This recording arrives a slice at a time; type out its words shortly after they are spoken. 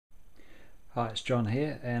Hi, it's John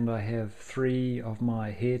here, and I have 3 of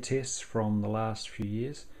my hair tests from the last few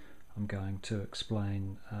years. I'm going to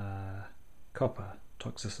explain copper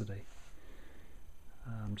toxicity.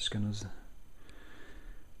 I'm just going to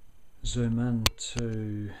zoom in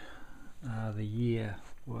to the year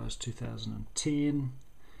was 2010,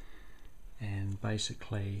 and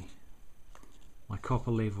basically my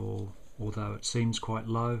copper level, although it seems quite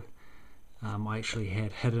low, I actually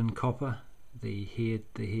had hidden copper. The hair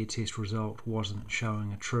test result wasn't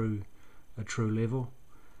showing a true level,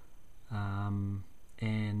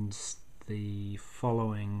 and the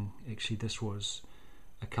following, actually this was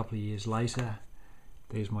a couple of years later,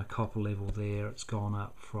 there's my copper level there. It's gone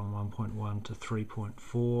up from 1.1 to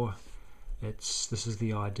 3.4. This is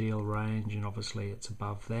the ideal range, and obviously it's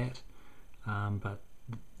above that, but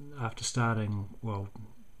after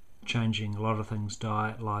changing a lot of things,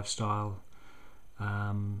 diet, lifestyle,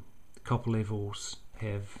 copper levels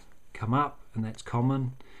have come up, and that's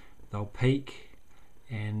common. They'll peak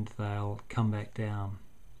and they'll come back down,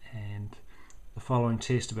 and the following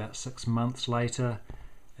test about 6 months later,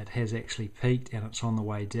 it has actually peaked and it's on the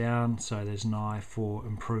way down, so there's an eye for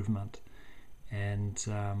improvement, and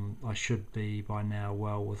I should be by now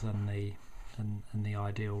well within the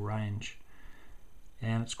ideal range.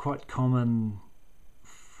 And it's quite common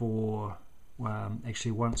for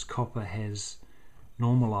actually, once copper has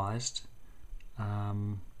normalized,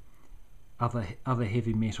 other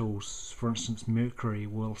heavy metals, for instance mercury,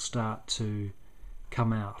 will start to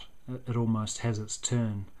come out. It almost has its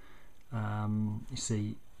turn. You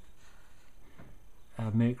see,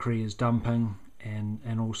 mercury is dumping,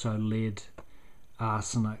 and also lead,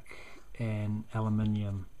 arsenic and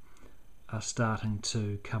aluminium are starting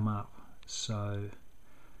to come up, so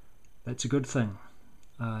that's a good thing.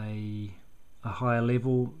 A higher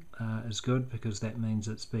level is good, because that means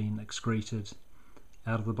it's been excreted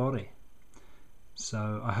out of the body.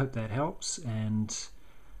 So I hope that helps, and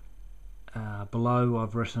below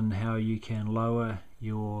I've written how you can lower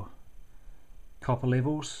your copper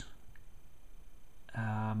levels.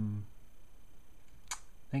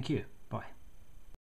 Thank you.